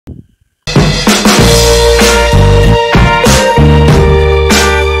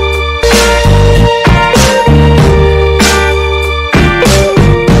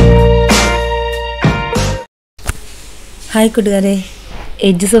Hi കൂട്ടുകാരെ,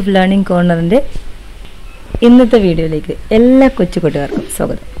 edges of learning കോർണറിൻ്റെ ഇന്നത്തെ വീഡിയോയിലേക്ക് എല്ലാ കൊച്ചു കൂട്ടുകാർക്കും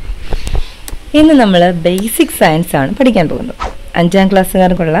സ്വാഗതം. ഇന്ന് നമ്മൾ ബേസിക് സയൻസ് ആണ് പഠിക്കാൻ പോകുന്നത്. 5ാം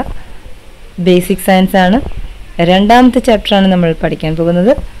ക്ലാസ്സുകാർക്കുള്ള ബേസിക് സയൻസ് ആണ്. രണ്ടാമത്തെ ചാപ്റ്ററാണ് നമ്മൾ പഠിക്കാൻ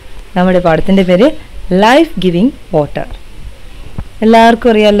പോകുന്നത്. നമ്മുടെ പാഠത്തിൻ്റെ പേര് ലൈഫ് ഗിവിങ് വാട്ടർ.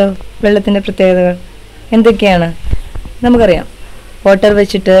 എല്ലാവർക്കും അറിയാമല്ലോ വെള്ളത്തിൻ്റെ പ്രത്യേകതകൾ എന്തൊക്കെയാണ്. നമുക്കറിയാം, വാട്ടർ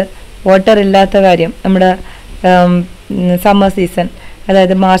വെച്ചിട്ട് വാട്ടർ ഇല്ലാത്ത കാര്യം നമ്മുടെ സമ്മർ സീസൺ,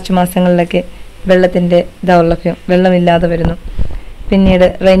 അതായത് മാർച്ച് മാസങ്ങളിലൊക്കെ വെള്ളത്തിൻ്റെ ദൗർലഭ്യം, വെള്ളമില്ലാതെ വരുന്നു. പിന്നീട്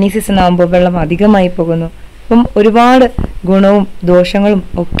റെയിനി സീസൺ ആകുമ്പോൾ വെള്ളം അധികമായി പോകുന്നു. അപ്പം ഒരുപാട് ഗുണവും ദോഷങ്ങളും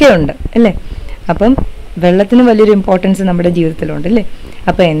ഒക്കെ ഉണ്ട് അല്ലേ. അപ്പം വെള്ളത്തിന് വലിയൊരു ഇമ്പോർട്ടൻസ് നമ്മുടെ ജീവിതത്തിലുണ്ട് അല്ലേ.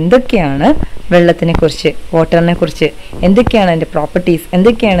 അപ്പോൾ എന്തൊക്കെയാണ് വെള്ളത്തിനെ കുറിച്ച്, വാട്ടറിനെ കുറിച്ച്, എന്തൊക്കെയാണ് അതിൻ്റെ പ്രോപ്പർട്ടീസ്,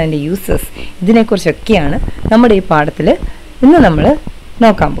 എന്തൊക്കെയാണ് അതിൻ്റെ യൂസസ്, ഇതിനെക്കുറിച്ചൊക്കെയാണ് നമ്മുടെ ഈ പാഠത്തിൽ ഇന്ന് നമ്മൾ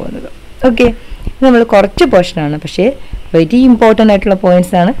നോക്കാൻ പോകുന്നത്. ഓക്കെ, നമ്മൾ കുറച്ച് പോർഷനാണ്, പക്ഷേ വെരി ഇമ്പോർട്ടൻ്റ് ആയിട്ടുള്ള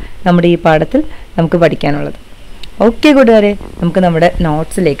പോയിന്റ്സ് ആണ് നമ്മുടെ ഈ പാഠത്തിൽ നമുക്ക് പഠിക്കാനുള്ളത്. ഓക്കെ കൂട്ടുകാരെ, നമുക്ക് നമ്മുടെ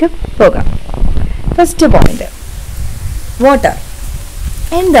നോട്ട്സിലേക്ക് പോകാം. First point, water.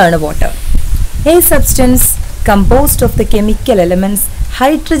 എന്താണ് water? A substance composed of the chemical elements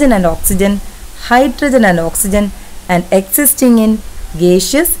hydrogen and oxygen and existing in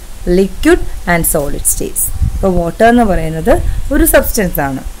gaseous, liquid and solid States. ഇപ്പോൾ വാട്ടർ എന്ന് പറയുന്നത് ഒരു സബ്സ്റ്റൻസ്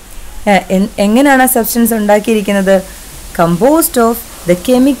ആണ്. എങ്ങനെയാണ് ആ സബ്സ്റ്റൻസ് ഉണ്ടാക്കിയിരിക്കുന്നത്? Composed of the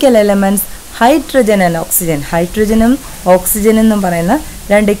chemical elements hydrogen and oxygen. ഹൈഡ്രജനും ഓക്സിജനും എന്നും പറയുന്ന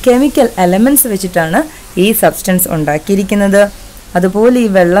രണ്ട് കെമിക്കൽ എലമെന്റ്സ് വെച്ചിട്ടാണ് ഈ സബ്സ്റ്റൻസ് ഉണ്ടാക്കിയിരിക്കുന്നത്. അതുപോലെ ഈ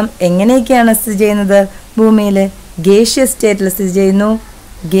വെള്ളം എങ്ങനെയൊക്കെയാണ് സ്ഥിതി ചെയ്യുന്നത്? ഭൂമിയിൽ ഗേഷ്യസ് സ്റ്റേറ്റിൽ സ്ഥിതി ചെയ്യുന്നു,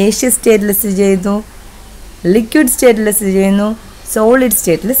 ലിക്വിഡ് സ്റ്റേറ്റിൽ സ്ഥിതി ചെയ്യുന്നു, സോളിഡ്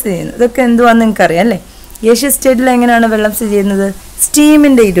സ്റ്റേറ്റിൽ സ്ഥിതി ചെയ്യുന്നു. ഇതൊക്കെ എന്തുവാന്ന് നിങ്ങൾക്കറിയാം അല്ലേ. ഗേഷ്യസ് സ്റ്റേറ്റിൽ എങ്ങനെയാണ് വെള്ളം സ്ഥിതി ചെയ്യുന്നത്?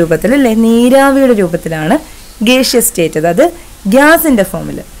 സ്റ്റീമിൻ്റെ ഈ രൂപത്തിൽ അല്ലേ, നീരാവിയുടെ രൂപത്തിലാണ് ഗേഷ്യസ് സ്റ്റേറ്റ്, അതായത് ഗ്യാസിൻ്റെ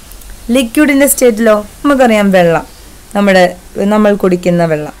ഫോമിൽ. ലിക്വിഡിൻ്റെ സ്റ്റേറ്റിലോ നമുക്കറിയാം, വെള്ളം, നമ്മൾ കുടിക്കുന്ന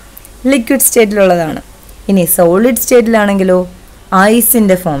വെള്ളം ലിക്വിഡ് സ്റ്റേറ്റിലുള്ളതാണ്. ഇനി സോളിഡ് സ്റ്റേറ്റിലാണെങ്കിലോ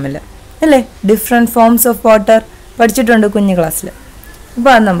ഐസിൻ്റെ ഫോമിൽ അല്ലേ. ഡിഫറെൻറ്റ് ഫോംസ് ഓഫ് വാട്ടർ പഠിച്ചിട്ടുണ്ട് കുഞ്ഞു ക്ലാസ്സിൽ.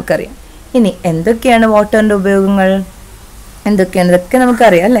 അപ്പോൾ അത് നമുക്കറിയാം. ഇനി എന്തൊക്കെയാണ് വാട്ടറിൻ്റെ ഉപയോഗങ്ങൾ, എന്തൊക്കെയാണ്, ഇതൊക്കെ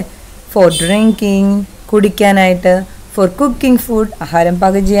നമുക്കറിയാം അല്ലേ. ഫോർ ഡ്രിങ്കിങ്, കുടിക്കാനായിട്ട്; ഫോർ കുക്കിംഗ് ഫുഡ്, ആഹാരം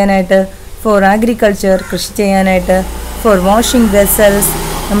പാകം ചെയ്യാനായിട്ട്; ഫോർ അഗ്രികൾച്ചർ, കൃഷി ചെയ്യാനായിട്ട്; ഫോർ വാഷിംഗ് വെസൽസ്,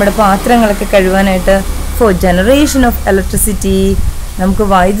 നമ്മുടെ പാത്രങ്ങളൊക്കെ കഴുകാനായിട്ട്; ഫോർ ജനറേഷൻ ഓഫ് ഇലക്ട്രിസിറ്റി, നമുക്ക്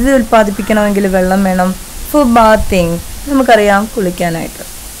വൈദ്യുതി ഉൽപ്പാദിപ്പിക്കണമെങ്കിൽ വെള്ളം വേണം; ഫോർ ബാത്തിങ്, നമുക്കറിയാം കുളിക്കാനായിട്ട്.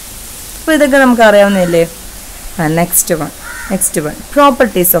 അപ്പോൾ ഇതൊക്കെ നമുക്ക് അറിയാവുന്നതല്ലേ. Next one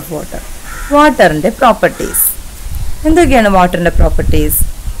properties of water. വാട്ടറിൻ്റെ പ്രോപ്പർട്ടീസ് എന്തൊക്കെയാണ്? വാട്ടറിൻ്റെ പ്രോപ്പർട്ടീസ്: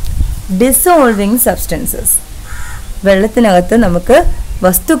 ഡിസോൾവിങ് സബ്സ്റ്റൻസസ്. വെള്ളത്തിനകത്ത് നമുക്ക്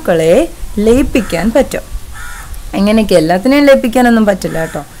വസ്തുക്കളെ ലയിപ്പിക്കാൻ പറ്റും. എങ്ങനെയൊക്കെ? എല്ലാത്തിനെയും ലയിപ്പിക്കാനൊന്നും പറ്റില്ല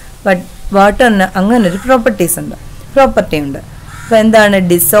കേട്ടോ. ബട്ട് വാട്ടറിന് അങ്ങനൊരു പ്രോപ്പർട്ടി ഉണ്ട്. അപ്പോൾ എന്താണ്?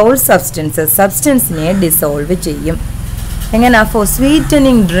 Dissolve substances. സബ്സ്റ്റൻസിനെ ഡിസോൾവ് ചെയ്യും. എങ്ങനെയാ? ഫോർ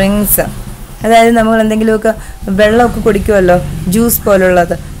സ്വീറ്റനിങ് ഡ്രിങ്ക്സ്, അതായത് നമ്മൾ എന്തെങ്കിലുമൊക്കെ വെള്ളമൊക്കെ കുടിക്കുമല്ലോ, ജ്യൂസ്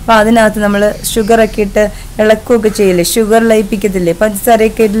പോലുള്ളത്. അപ്പോൾ അതിനകത്ത് നമ്മൾ ഷുഗറൊക്കെ ഇട്ട് ഇളക്കുകയൊക്കെ ചെയ്യില്ലേ, ഷുഗർ ലയിപ്പിക്കത്തില്ലേ,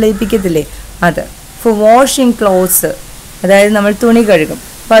 പഞ്ചസാരയൊക്കെ ഇട്ട് ലയിപ്പിക്കത്തില്ലേ, അത്. ഫോർ വാഷിംഗ് ക്ലോത്ത്സ്, അതായത് നമ്മൾ തുണി കഴുകും.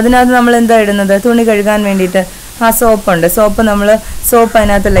 അപ്പോൾ അതിനകത്ത് നമ്മൾ എന്താ ഇടുന്നത്? തുണി കഴുകാൻ വേണ്ടിയിട്ട് ആ സോപ്പുണ്ട്. സോപ്പ്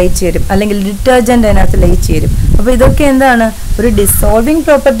അതിനകത്ത് ലയിച്ച് തരും, അല്ലെങ്കിൽ ഡിറ്റർജൻറ്റ് അതിനകത്ത് ലയിച്ച് തരും. അപ്പോൾ ഇതൊക്കെ എന്താണ്? ഒരു ഡിസോൾവിങ്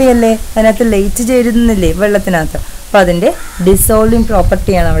പ്രോപ്പർട്ടി അല്ലേ, അതിനകത്ത് ലയിച്ച് ചേരുന്നില്ലേ വെള്ളത്തിനകത്ത്. അപ്പോൾ അതിൻ്റെ ഡിസോൾവിങ്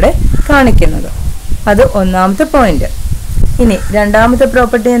പ്രോപ്പർട്ടിയാണ് അവിടെ കാണിക്കുന്നത്. അത് ഒന്നാമത്തെ പോയിന്റ്. ഇനി രണ്ടാമത്തെ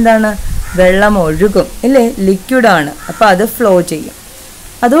പ്രോപ്പർട്ടി എന്താണ്? വെള്ളം ഒഴുകും ഇല്ലേ, ലിക്വിഡാണ്, അപ്പോൾ അത് ഫ്ലോ ചെയ്യും.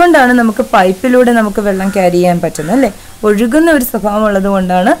 അതുകൊണ്ടാണ് നമുക്ക് പൈപ്പിലൂടെ നമുക്ക് വെള്ളം ക്യാരി ചെയ്യാൻ പറ്റുന്നത് അല്ലേ. ഒഴുകുന്ന ഒരു സ്വഭാവം ഉള്ളത്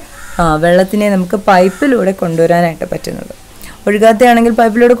കൊണ്ടാണ് വെള്ളത്തിനെ നമുക്ക് പൈപ്പിലൂടെ കൊണ്ടുവരാനായിട്ട് പറ്റുന്നത്. ഒഴുകാത്തയാണെങ്കിൽ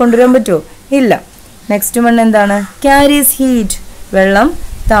പൈപ്പിലൂടെ കൊണ്ടുവരാൻ പറ്റുമോ? ഇല്ല. നെക്സ്റ്റ് വൺ എന്താണ്? Carries heat. വെള്ളം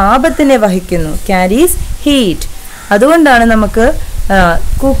താപത്തിനെ വഹിക്കുന്നു, ക്യാരീസ് ഹീറ്റ്. അതുകൊണ്ടാണ് നമുക്ക്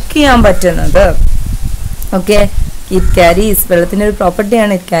കുക്ക് ചെയ്യാൻ പറ്റുന്നത്. ഓക്കെ, ഇറ്റ് ക്യാരീസ്, വെള്ളത്തിൻ്റെ ഒരു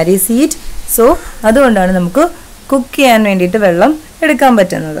പ്രോപ്പർട്ടിയാണ് ഇറ്റ് ക്യാരീസ് ഹീറ്റ്. സോ അതുകൊണ്ടാണ് നമുക്ക് കുക്ക് ചെയ്യാൻ വേണ്ടിയിട്ട് വെള്ളം എടുക്കാൻ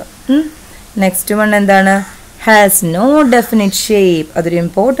പറ്റുന്നത്. നെക്സ്റ്റ് വൺ എന്താണ്? Has no definite shape. അതൊരു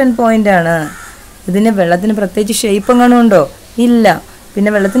ഇമ്പോർട്ടൻറ്റ് പോയിന്റ് ആണ്. വെള്ളത്തിന് പ്രത്യേകിച്ച് ഷേപ്പ് എങ്ങനെ ഉണ്ടോ? ഇല്ല. പിന്നെ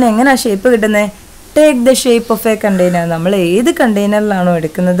വെള്ളത്തിന് എങ്ങനെയാണ് ഷേപ്പ് കിട്ടുന്നത്? Take the shape of A container. നമ്മൾ ഏത് കണ്ടെയ്നറിലാണോ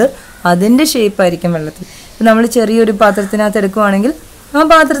എടുക്കുന്നത് അതിൻ്റെ ഷേപ്പായിരിക്കും വെള്ളത്തിൽ. ഇപ്പം നമ്മൾ ചെറിയൊരു പാത്രത്തിനകത്ത് എടുക്കുവാണെങ്കിൽ ആ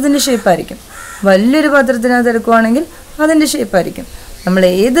പാത്രത്തിൻ്റെ ഷേപ്പായിരിക്കും. വലിയൊരു പാത്രത്തിനകത്ത് എടുക്കുവാണെങ്കിൽ അതിൻ്റെ ഷേപ്പായിരിക്കും. നമ്മൾ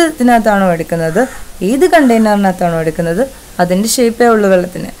ഇതിനകത്താണോ എടുക്കുന്നത്, ഏത് കണ്ടെയ്നറിനകത്താണോ എടുക്കുന്നത് അതിൻ്റെ ഷേപ്പേ ഉള്ളൂ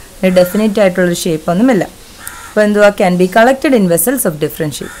വെള്ളത്തിന്. ഡെഫിനറ്റ് ആയിട്ടുള്ളൊരു ഷേപ്പൊന്നുമില്ല. അപ്പോൾ എന്തുവാ? Can be collected in vessels of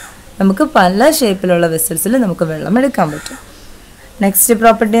different shape. നമുക്ക് പല ഷേപ്പിലുള്ള വെസൽസിൽ നമുക്ക് വെള്ളം എടുക്കാൻ പറ്റും. നെക്സ്റ്റ്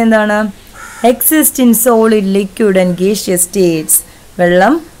പ്രോപ്പർട്ടി എന്താണ്? Exist in solid, liquid and gaseous States.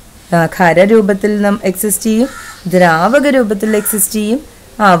 വെള്ളം ഖരരൂപത്തിൽ എക്സിസ്റ്റ് ചെയ്യും, ദ്രാവക രൂപത്തിൽ എക്സിസ്റ്റ് ചെയ്യും,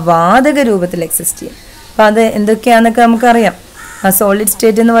 വാതക രൂപത്തിൽ എക്സിസ്റ്റ് ചെയ്യും. അപ്പോൾ അത് എന്തൊക്കെയാണെന്നൊക്കെ നമുക്കറിയാം. സോളിഡ്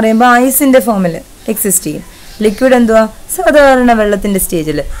സ്റ്റേറ്റ് എന്ന് പറയുമ്പോൾ ഐസിൻ്റെ ഫോമിൽ എക്സിസ്റ്റ് ചെയ്യും. ലിക്വിഡ് എന്തുവാ? സാധാരണ വെള്ളത്തിൻ്റെ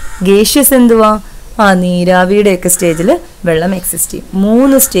സ്റ്റേജിൽ. ഗേഷ്യസ് എന്തുവാ? നീരാവിയുടെയൊക്കെ സ്റ്റേജിൽ വെള്ളം എക്സിസ്റ്റ് ചെയ്യും.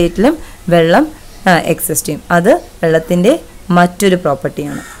 3 സ്റ്റേറ്റിലും വെള്ളം എക്സിസ്റ്റ് ചെയ്യും. അത് വെള്ളത്തിൻ്റെ മറ്റൊരു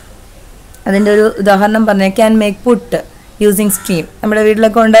പ്രോപ്പർട്ടിയാണ്. അതിൻ്റെ ഒരു ഉദാഹരണം പറഞ്ഞാൽ can make puttu using stream. നമ്മുടെ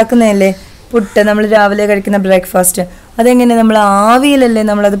വീട്ടിലൊക്കെ ഉണ്ടാക്കുന്നതല്ലേ പുട്ട്, നമ്മൾ രാവിലെ കഴിക്കുന്ന ബ്രേക്ക്ഫാസ്റ്റ്. അതെങ്ങനെ? നമ്മൾ ആവിയിലല്ലേ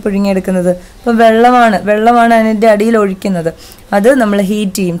നമ്മളത് പുഴുങ്ങിയെടുക്കുന്നത്. അപ്പം വെള്ളമാണ് അതിൻ്റെ അടിയിൽ ഒഴിക്കുന്നത്. അത് നമ്മൾ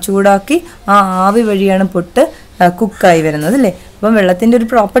ഹീറ്റ് ചെയ്യും, ചൂടാക്കി ആ ആവി വഴിയാണ് പുട്ട് കുക്കായി വരുന്നത് അല്ലേ. അപ്പം വെള്ളത്തിൻ്റെ ഒരു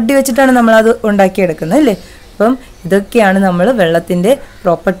പ്രോപ്പർട്ടി വെച്ചിട്ടാണ് നമ്മളത് ഉണ്ടാക്കിയെടുക്കുന്നത് അല്ലേ. അപ്പം ഇതൊക്കെയാണ് നമ്മൾ വെള്ളത്തിൻ്റെ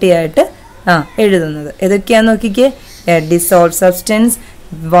പ്രോപ്പർട്ടി ആയിട്ട് എഴുതുന്നത്. ഏതൊക്കെയാണെന്ന് നോക്കിക്കേ. Dissolve substance,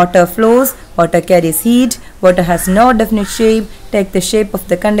 water flows, water carries heat, water has no definite shape, take the shape of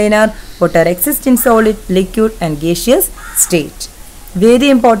the container, water exists in solid, liquid and gaseous state. Very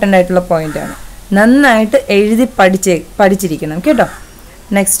important ആയിട്ടുള്ള പോയിന്റ് ആണ്. നന്നായിട്ട് എഴുതി പഠിച്ചിരിക്കണം കേട്ടോ.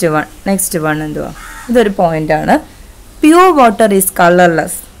 നെക്സ്റ്റ് വൺ എന്തുവാ? ഇതൊരു point ആണ്. Pure water is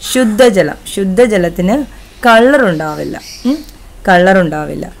colourless. ശുദ്ധജലത്തിന് colour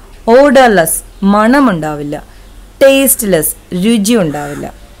ഉണ്ടാവില്ല. ഓഡർലെസ്, മണമുണ്ടാവില്ല. ടേസ്റ്റ്ലെസ്, രുചി ഉണ്ടാവില്ല.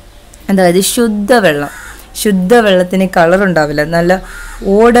 അതായത് ശുദ്ധവെള്ളത്തിന് കളർ ഉണ്ടാവില്ല, നല്ല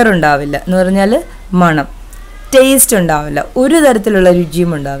ഓഡർ ഉണ്ടാവില്ല എന്ന് പറഞ്ഞാൽ മണം. ടേസ്റ്റ് ഉണ്ടാവില്ല, ഒരു തരത്തിലുള്ള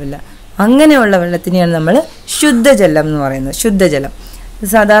രുചിയും ഉണ്ടാവില്ല. അങ്ങനെയുള്ള വെള്ളത്തിനെയാണ് നമ്മൾ ശുദ്ധജലം എന്ന് പറയുന്നത്. ശുദ്ധജലം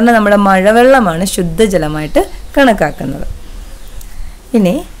സാധാരണ നമ്മുടെ മഴവെള്ളമാണ് ശുദ്ധജലമായിട്ട് കണക്കാക്കുന്നത്.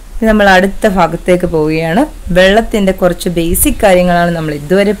 ഇനി നമ്മൾ അടുത്ത ഭാഗത്തേക്ക് പോവുകയാണ്. വെള്ളത്തിൻ്റെ കുറച്ച് ബേസിക് കാര്യങ്ങളാണ് നമ്മൾ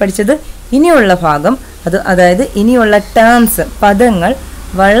ഇതുവരെ പഠിച്ചത്. ഇനിയുള്ള ഭാഗം അതായത് ഇനിയുള്ള ടേംസ്, പദങ്ങൾ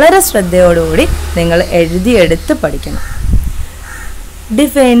വളരെ ശ്രദ്ധയോടുകൂടി നിങ്ങൾ എഴുതിയെടുത്ത് പഠിക്കണം.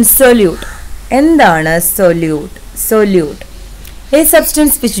 Define solute. എന്താണ് solute? A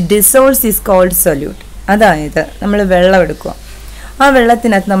substance which dissolves is called solute. അതായത് നമ്മൾ വെള്ളം എടുക്കുക, ആ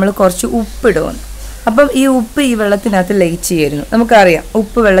വെള്ളത്തിനകത്ത് നമ്മൾ കുറച്ച് ഉപ്പിടുന്നു. അപ്പം ഈ ഉപ്പ് ഈ വെള്ളത്തിനകത്ത് ലയിച്ച് ചേരുന്നു. നമുക്കറിയാം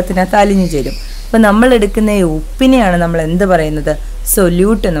ഉപ്പ് വെള്ളത്തിനകത്ത് അലിഞ്ഞു ചേരും. അപ്പം നമ്മൾ എടുക്കുന്ന ഈ ഉപ്പിനെയാണ് നമ്മൾ എന്ത് പറയുന്നത്?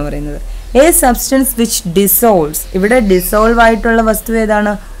 സൊല്യൂട്ട് എന്ന് പറയുന്നത്. A substance which dissolves. ഇവിടെ ഡിസോൾവ് ആയിട്ടുള്ള വസ്തു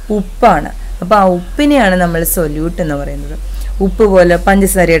ഏതാണ്? ഉപ്പാണ്. അപ്പോൾ ആ ഉപ്പിനെയാണ് നമ്മൾ സൊല്യൂട്ട് എന്ന് പറയുന്നത്. ഉപ്പ് പോലെ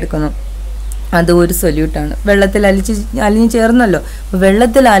പഞ്ചസാര എടുക്കുന്നു, അതും ഒരു സൊല്യൂട്ടാണ്. വെള്ളത്തിൽ അലിഞ്ഞു ചേർന്നല്ലോ.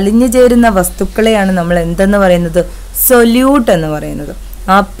 വെള്ളത്തിൽ അലിഞ്ഞു ചേരുന്ന വസ്തുക്കളെയാണ് നമ്മൾ എന്തെന്ന് പറയുന്നത്? സൊല്യൂട്ട് എന്ന് പറയുന്നത്.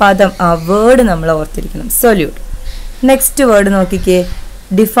 ആ പദം, ആ വേർഡ് നമ്മൾ ഓർത്തിരിക്കണം, സൊല്യൂട്ട്. നെക്സ്റ്റ് വേർഡ് നോക്കിക്കേ.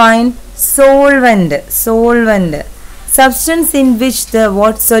 Define solvent. Substance in which the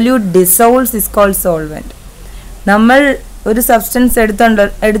solute dissolves is called solvent. നമ്മൾ ഒരു സബ്സ്റ്റൻസ്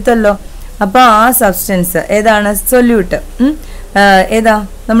എടുത്തല്ലോ, അപ്പോൾ ആ സബ്സ്റ്റൻസ് ഏതാണ്? സൊല്യൂട്ട്. ഏതാ?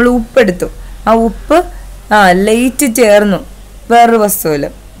 നമ്മൾ ഉപ്പെടുത്തു, ആ ഉപ്പ് ലയിറ്റ് ചേർന്നു വേറൊരു വസ്തുവിൽ.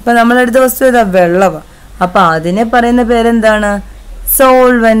 അപ്പം നമ്മളെടുത്ത വസ്തു ഏതാ? വെള്ളമാണ്. അപ്പം അതിനെ പറയുന്ന പേരെന്താണ്?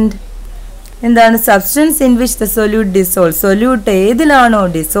 സോൾവെന്റ്. എന്താണ്? Substance in which the solute dissolve. Solute ഏതിലാണോ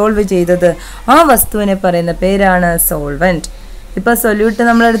dissolve ചെയ്തത് ആ വസ്തുവിനെ പറയുന്ന പേരാണ് സോൾവെന്റ്. ഇപ്പം സൊല്യൂട്ട്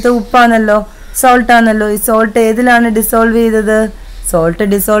നമ്മളെടുത്ത് ഉപ്പാണല്ലോ, സോൾട്ടാണല്ലോ. ഈ സോൾട്ട് ഏതിലാണ് ഡിസോൾവ് ചെയ്തത്? സോൾട്ട്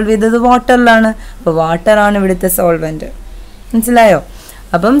ഡിസോൾവ് ചെയ്തത് വാട്ടറിലാണ്. അപ്പോൾ വാട്ടറാണ് ഇവിടുത്തെ സോൾവെന്റ്. മനസ്സിലായോ?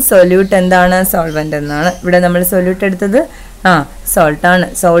 അപ്പം സൊല്യൂട്ട് എന്താണ്? സോൾവെന്റ് എന്നാണ്. ഇവിടെ നമ്മൾ സൊല്യൂട്ട് എടുത്തത് സോൾട്ടാണ്.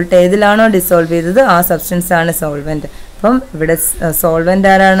 സോൾട്ട് ഏതിലാണോ ഡിസോൾവ് ചെയ്തത് ആ സബ്സ്റ്റൻസ് ആണ് സോൾവെന്റ്. അപ്പം ഇവിടെ സോൾവെന്റ്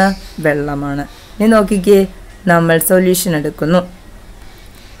ആരാണ്? വെള്ളമാണ്. ഇനി നോക്കിക്കേ, നമ്മൾ സൊല്യൂഷൻ എടുക്കുന്നു.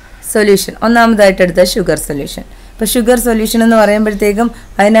 സൊല്യൂഷൻ ഒന്നാമതായിട്ട് എടുത്ത ഷുഗർ സൊല്യൂഷൻ. അപ്പോൾ ഷുഗർ സൊല്യൂഷൻ എന്ന് പറയുമ്പോഴത്തേക്കും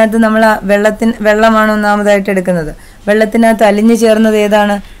അതിനകത്ത് നമ്മൾ വെള്ളമാണ് ഒന്നാമതായിട്ട് എടുക്കുന്നത്. വെള്ളത്തിനകത്ത് അലിഞ്ഞു ചേർന്നത്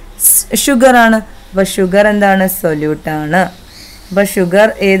ഏതാണ്? ഷുഗറാണ്. അപ്പോൾ ഷുഗർ എന്താണ്? സൊല്യൂട്ടാണ്. അപ്പോൾ ഷുഗർ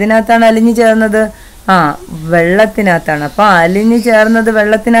ഏതിനകത്താണ് അലിഞ്ഞു ചേർന്നത്? വെള്ളത്തിനകത്താണ്. അപ്പോൾ അലിഞ്ഞു ചേർന്നത്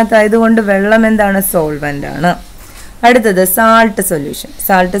വെള്ളത്തിനകത്തായതുകൊണ്ട് വെള്ളം എന്താണ്? സോൾവെന്റ് ആണ്. അടുത്തത് സാൾട്ട് സൊല്യൂഷൻ.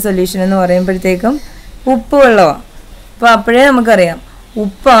 സാൾട്ട് സൊല്യൂഷൻ എന്ന് പറയുമ്പോഴത്തേക്കും ഉപ്പ് വെള്ളമാണ്. അപ്പോൾ അപ്പോഴേ നമുക്കറിയാം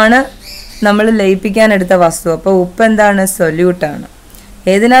ഉപ്പാണ് നമ്മൾ ലയിപ്പിക്കാനെടുത്ത വസ്തു. അപ്പോൾ ഉപ്പ് എന്താണ്? സൊല്യൂട്ടാണ്.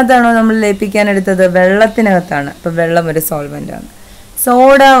 ഏതിനകത്താണോ നമ്മൾ ലയിപ്പിക്കാനെടുത്തത്? വെള്ളത്തിനകത്താണ്. അപ്പോൾ വെള്ളം ഒരു സോൾവെന്റ് ആണ്.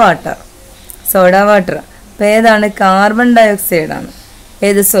 Soda water. അപ്പോൾ ഏതാണ്? കാർബൺ ഡയോക്സൈഡാണ്.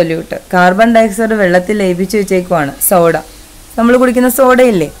 ഏത്? സൊല്യൂട്ട്. കാർബൺ ഡയോക്സൈഡ് വെള്ളത്തിൽ ലയിപ്പിച്ച് വെച്ചേക്കുവാണ്. സോഡ, നമ്മൾ കുടിക്കുന്ന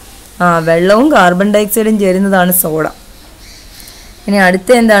സോഡയില്ലേ, വെള്ളവും കാർബൺ ഡയോക്സൈഡും ചേരുന്നതാണ് സോഡ. ഇനി അടുത്ത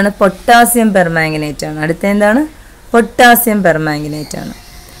എന്താണ്? പൊട്ടാസ്യം പെർമാംഗനേറ്റ് ആണ്. അടുത്ത എന്താണ്? പൊട്ടാസ്യം പെർമാംഗനേറ്റ് ആണ്.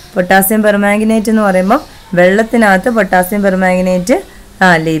 പൊട്ടാസ്യം പെർമാംഗനേറ്റ് എന്ന് പറയുമ്പോൾ വെള്ളത്തിനകത്ത് പൊട്ടാസ്യം പെർമാംഗനേറ്റ്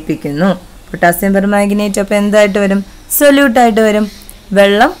ലയിപ്പിക്കുന്നു. പൊട്ടാസ്യം പെർമാംഗനേറ്റ് അപ്പോൾ എന്തായിട്ട് വരും? സൊല്യൂട്ടായിട്ട് വരും.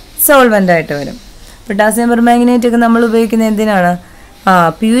 വെള്ളം സോൾവെൻ്റ് ആയിട്ട് വരും. പൊട്ടാസ്യം പെർമാംഗനേറ്റ് ഒക്കെ നമ്മൾ ഉപയോഗിക്കുന്നത് എന്തിനാണ്?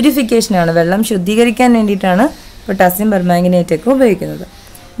 പ്യൂരിഫിക്കേഷനാണ്. വെള്ളം ശുദ്ധീകരിക്കാൻ വേണ്ടിയിട്ടാണ് പൊട്ടാസ്യം പെർമാംഗനേറ്റ് ഒക്കെ ഉപയോഗിക്കുന്നത്.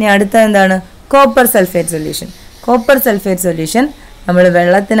 ഇനി അടുത്ത എന്താണ്? Copper sulphate solution. Copper sulphate solution നമ്മൾ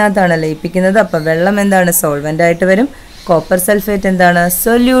വെള്ളത്തിനകത്താണ് ലയിപ്പിക്കുന്നത്. അപ്പോൾ വെള്ളം എന്താണ്? സോൾവെൻ്റ് ആയിട്ട് വരും. കോപ്പർ സൾഫേറ്റ് എന്താണ്?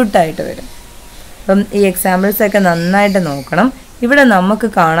 സൊല്യൂട്ടായിട്ട് വരും. അപ്പം ഈ എക്സാമ്പിൾസ് ഒക്കെ നന്നായിട്ട് നോക്കണം. ഇവിടെ നമുക്ക്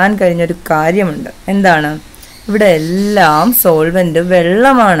കാണാൻ കഴിഞ്ഞൊരു കാര്യമുണ്ട്. എന്താണ്? ഇവിടെ എല്ലാം സോൾവെൻ്റ്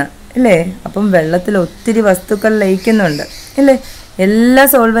വെള്ളമാണ് അല്ലേ? അപ്പം വെള്ളത്തിൽ ഒത്തിരി വസ്തുക്കൾ ലയിക്കുന്നുണ്ട് അല്ലേ? എല്ലാ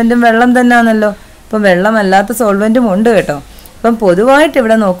സോൾവെൻറ്റും വെള്ളം തന്നെയാണല്ലോ. അപ്പം വെള്ളമല്ലാത്ത സോൾവെൻറ്റും ഉണ്ട് കേട്ടോ. അപ്പം പൊതുവായിട്ട്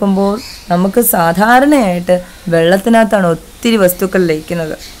ഇവിടെ നോക്കുമ്പോൾ നമുക്ക് സാധാരണയായിട്ട് വെള്ളത്തിനകത്താണ് ഒത്തിരി വസ്തുക്കൾ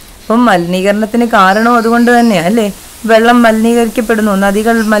ലയിക്കുന്നത്. അപ്പം മലിനീകരണത്തിന് കാരണവും അതുകൊണ്ട് തന്നെയാണ് അല്ലേ? വെള്ളം മലിനീകരിക്കപ്പെടുന്നു,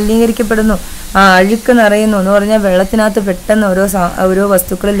 നദികൾ മലിനീകരിക്കപ്പെടുന്നു, അഴുക്ക് നിറയുന്നു എന്ന് പറഞ്ഞാൽ വെള്ളത്തിനകത്ത് പെട്ടെന്ന് ഓരോ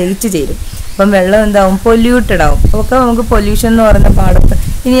വസ്തുക്കൾ ലയിച്ചു ചേരും. അപ്പം വെള്ളം എന്താവും? പൊല്യൂട്ടഡ് ആവും. അപ്പോൾ നമുക്ക് പൊല്യൂഷൻ എന്ന് പറയുന്ന പാഠത്ത്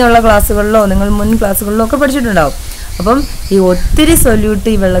ഇനിയുള്ള ക്ലാസ്സുകളിലോ നിങ്ങൾ മുൻ ക്ലാസ്സുകളിലോ ഒക്കെ പഠിച്ചിട്ടുണ്ടാവും. അപ്പം ഈ ഒത്തിരി സൊല്യൂട്ട്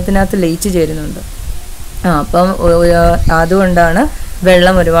ഈ വെള്ളത്തിനകത്ത് ലയിച്ചു ചേരുന്നുണ്ട്. അപ്പം അതുകൊണ്ടാണ്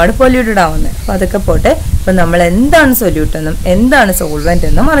വെള്ളം ഒരുപാട് പൊല്യൂട്ടഡ് ആവുന്നത്. അപ്പോൾ അതൊക്കെ പോട്ടെ. അപ്പം നമ്മൾ എന്താണ് സൊല്യൂട്ട് എന്നും എന്താണ് സോൾവെൻ്റ്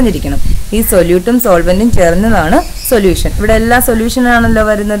എന്നും അറിഞ്ഞിരിക്കണം. ഈ സൊല്യൂട്ടും സോൾവെൻറ്റും ചേർന്നതാണ് സൊല്യൂഷൻ. ഇവിടെ എല്ലാ സൊല്യൂഷനാണല്ലോ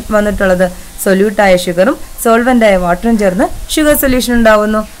വന്നിട്ടുള്ളത്. സൊല്യൂട്ടായ ഷുഗറും സോൾവെൻ്റായ വാട്ടറും ചേർന്ന് ഷുഗർ സൊല്യൂഷൻ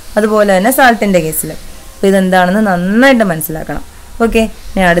ഉണ്ടാവുന്നു. അതുപോലെ തന്നെ സാൾട്ടിൻ്റെ കേസിൽ. അപ്പോൾ ഇതെന്താണെന്ന് നന്നായിട്ട് മനസ്സിലാക്കണം. ഓക്കെ,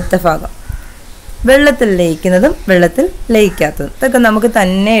 ഇനി അടുത്ത ഭാഗം വെള്ളത്തിൽ ലയിക്കുന്നതും വെള്ളത്തിൽ ലയിക്കാത്തതും. ഇതൊക്കെ നമുക്ക്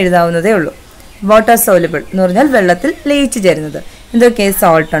തന്നെ എഴുതാവുന്നതേ ഉള്ളൂ. വാട്ടർ സോലുബിൾ എന്ന് പറഞ്ഞാൽ വെള്ളത്തിൽ ലയിച്ചു ചേരുന്നത് എന്തൊക്കെ?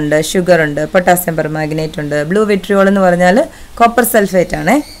 സോൾട്ട് ഉണ്ട്, ഷുഗർ ഉണ്ട്, പൊട്ടാസ്യം പെർമാംഗനേറ്റ് ഉണ്ട്, ബ്ലൂ വിട്രിയോൾ എന്ന് പറഞ്ഞാൽ കോപ്പർ സൾഫേറ്റ്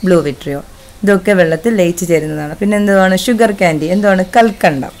ആണ് ബ്ലൂ വിട്രിയോൾ. ഇതൊക്കെ വെള്ളത്തിൽ ലയിച്ചു ചേരുന്നതാണ്. പിന്നെ എന്താണ്? Sugar candy. എന്താണ്?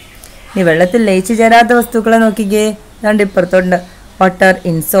 കൽക്കണ്ടം. ഇനി വെള്ളത്തിൽ ലയിച്ചു ചേരാത്ത വസ്തുക്കളെ നോക്കിക്കേ. അതുകൊണ്ട് ഇപ്പുറത്തുണ്ട് വാട്ടർ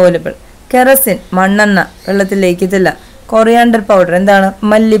ഇൻസോലുബിൾ. കെറസിൻ മണ്ണെണ്ണ വെള്ളത്തിൽ ലയിക്കത്തില്ല. കൊറിയാണ്ടർ പൗഡർ എന്താണ്?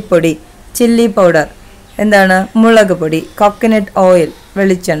 മല്ലിപ്പൊടി. ചില്ലി പൗഡർ എന്താണ്? മുളക് പൊടി. കോക്കനട്ട് ഓയിൽ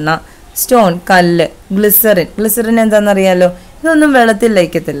വെളിച്ചെണ്ണ. സ്റ്റോൺ കല്ല്. ഗ്ലിസറിൻ എന്താണെന്നറിയാലോ? ഇതൊന്നും വെള്ളത്തിൽ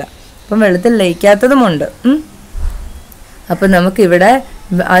ലയിക്കത്തില്ല. അപ്പം വെള്ളത്തിൽ ലയിക്കാത്തതുമുണ്ട്. അപ്പം നമുക്കിവിടെ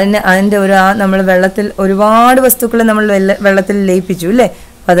അതിൻ്റെ നമ്മൾ വെള്ളത്തിൽ ഒരുപാട് വസ്തുക്കൾ നമ്മൾ വെള്ളത്തിൽ ലയിപ്പിച്ചു അല്ലേ?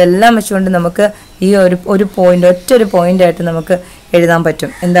 അപ്പം അതെല്ലാം വെച്ചുകൊണ്ട് നമുക്ക് ഈ ഒരു പോയിന്റ് ഒറ്റൊരു പോയിൻ്റായിട്ട് നമുക്ക് എഴുതാൻ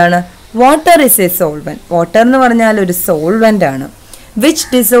പറ്റും. എന്താണ്? Water is A solvent. Water എന്ന് പറഞ്ഞാൽ ഒരു സോൾവെൻ്റ് ആണ്. Which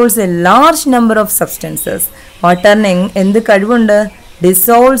dissolves A large number of substances. വാട്ടറിന് എന്ത് കഴിവുണ്ട്?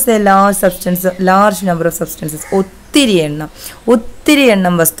 Dissolves A large number of substances. ഒത്തിരി എണ്ണം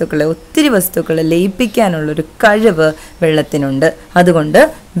ഒത്തിരി വസ്തുക്കളെ ലയിപ്പിക്കാനുള്ളൊരു കഴിവ് വെള്ളത്തിനുണ്ട്. അതുകൊണ്ട്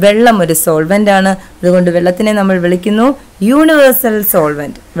വെള്ളം ഒരു സോൾവെൻ്റ് ആണ്. അതുകൊണ്ട് വെള്ളത്തിനെ നമ്മൾ വിളിക്കുന്നു യൂണിവേഴ്സൽ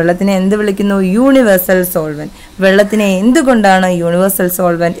സോൾവെൻറ്റ്. വെള്ളത്തിനെ എന്ത് വിളിക്കുന്നു? Universal solvent. വെള്ളത്തിനെ എന്തുകൊണ്ടാണ് യൂണിവേഴ്സൽ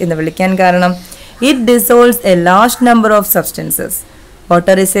സോൾവെൻറ്റ് എന്ന് വിളിക്കാൻ കാരണം? It dissolves A large number of substances.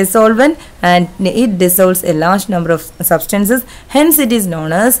 Water is a solvent and it dissolves a large number of substances. Hence it is known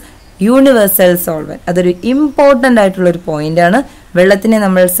as universal solvent. അതൊരു important ആയിട്ടുള്ളൊരു പോയിൻ്റാണ്. വെള്ളത്തിനെ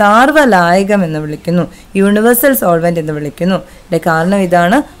നമ്മൾ സാർവലായകം എന്ന് വിളിക്കുന്നു, യൂണിവേഴ്സൽ സോൾവെൻ്റ് എന്ന് വിളിക്കുന്നു. ഇതിൻ്റെ കാരണം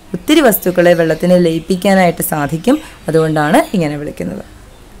ഇതാണ്. ഒത്തിരി വസ്തുക്കളെ വെള്ളത്തിന് ലയിപ്പിക്കാനായിട്ട് സാധിക്കും. അതുകൊണ്ടാണ് ഇങ്ങനെ വിളിക്കുന്നത്.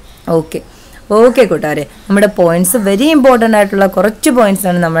 ഓക്കെ കൂട്ടുകാരെ, നമ്മുടെ പോയിൻറ്റ്സ് വെരി ഇമ്പോർട്ടൻ്റ് ആയിട്ടുള്ള കുറച്ച്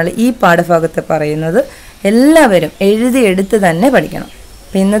പോയിൻറ്റ്സാണ് നമ്മൾ ഈ പാഠഭാഗത്ത് പറയുന്നത്. എല്ലാവരും എഴുതിയെടുത്ത് തന്നെ പഠിക്കണം.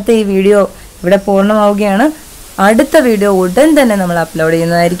 അപ്പം ഇന്നത്തെ ഈ വീഡിയോ ഇവിടെ പൂർണ്ണമാവുകയാണ്. അടുത്ത വീഡിയോ ഉടൻ തന്നെ നമ്മൾ അപ്ലോഡ്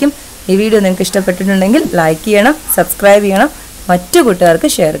ചെയ്യുന്നതായിരിക്കും. ഈ വീഡിയോ നിങ്ങൾക്ക് ഇഷ്ടപ്പെട്ടിട്ടുണ്ടെങ്കിൽ ലൈക്ക് ചെയ്യണം, സബ്സ്ക്രൈബ് ചെയ്യണം, മറ്റു കൂട്ടുകാർക്ക്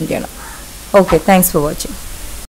ഷെയർ ചെയ്യണം. Okay, thanks for watching.